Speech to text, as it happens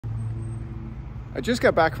I just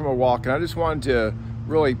got back from a walk and I just wanted to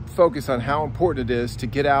really focus on how important it is to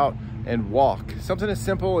get out and walk. Something as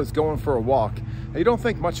simple as going for a walk. Now, you don't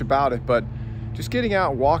think much about it, but just getting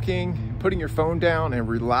out, walking, putting your phone down and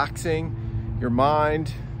relaxing your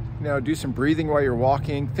mind, do some breathing while you're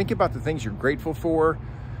walking. Think about the things you're grateful for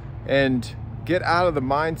and get out of the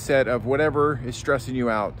mindset of whatever is stressing you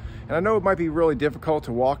out. And I know it might be really difficult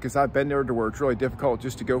to walk, because I've been there to where it's really difficult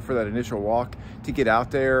just to go for that initial walk, to get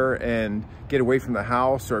out there and get away from the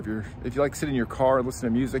house, or if you like to sit in your car and listen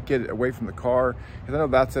to music, get away from the car, because I know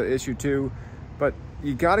that's an issue too. But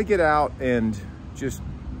you got to get out and just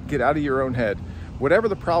get out of your own head. Whatever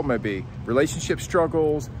the problem may be, relationship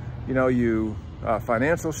struggles,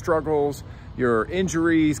 financial struggles, your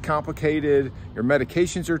injuries complicated, your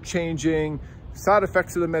medications are changing, side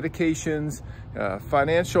effects of the medications,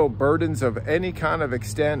 financial burdens of any kind of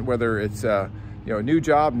extent, whether it's a new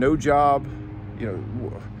job, no job,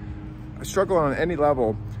 a struggle on any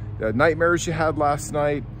level, the nightmares you had last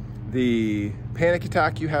night, the panic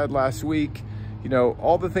attack you had last week,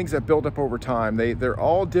 all the things that build up over time, they're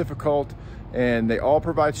all difficult and they all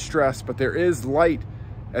provide stress, but there is light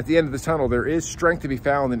at the end of the tunnel. There is strength to be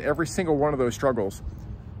found in every single one of those struggles.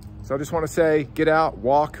 So I just want to say, get out,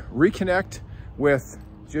 walk, reconnect with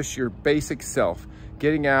just your basic self.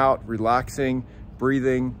 Getting out, relaxing,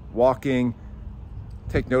 breathing, walking.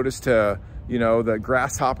 Take notice to, the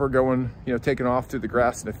grasshopper going, taking off through the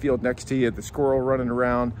grass in the field next to you, the squirrel running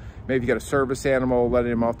around. Maybe you got a service animal,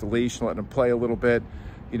 letting him off the leash and letting him play a little bit.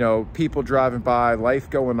 People driving by, life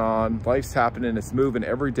going on, life's happening, it's moving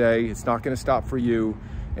every day. It's not going to stop for you.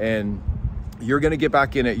 And you're going to get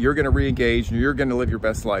back in it. You're going to re-engage and you're going to live your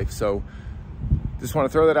best life. So just want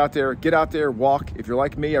to throw that out there. Get out there, walk. If you're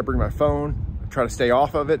like me, I bring my phone, I try to stay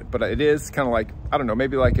off of it, but it is kind of like, I don't know,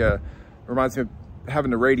 maybe like reminds me of having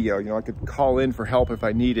the radio. I could call in for help if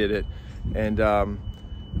I needed it. And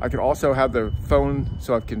I could also have the phone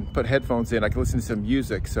so I can put headphones in. I can listen to some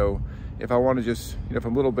music. So if I want to just, if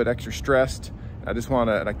I'm a little bit extra stressed, I just want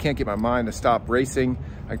to, and I can't get my mind to stop racing,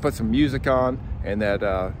 I can put some music on, and that,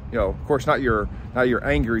 of course, not your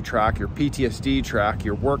angry track, your PTSD track,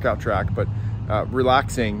 your workout track, but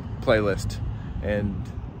relaxing playlist.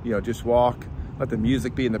 And, just walk, let the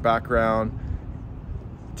music be in the background,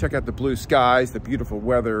 check out the blue skies, the beautiful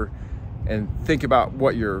weather, and think about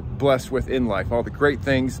what you're blessed with in life, all the great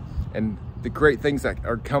things and the great things that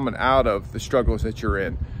are coming out of the struggles that you're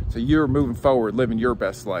in. So you're moving forward, living your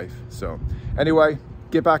best life. So anyway,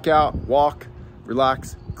 get back out, walk,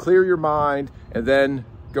 relax, clear your mind, and then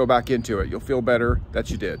go back into it. You'll feel better that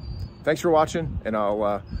you did. Thanks for watching, and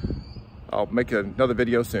I'll make another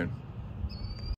video soon.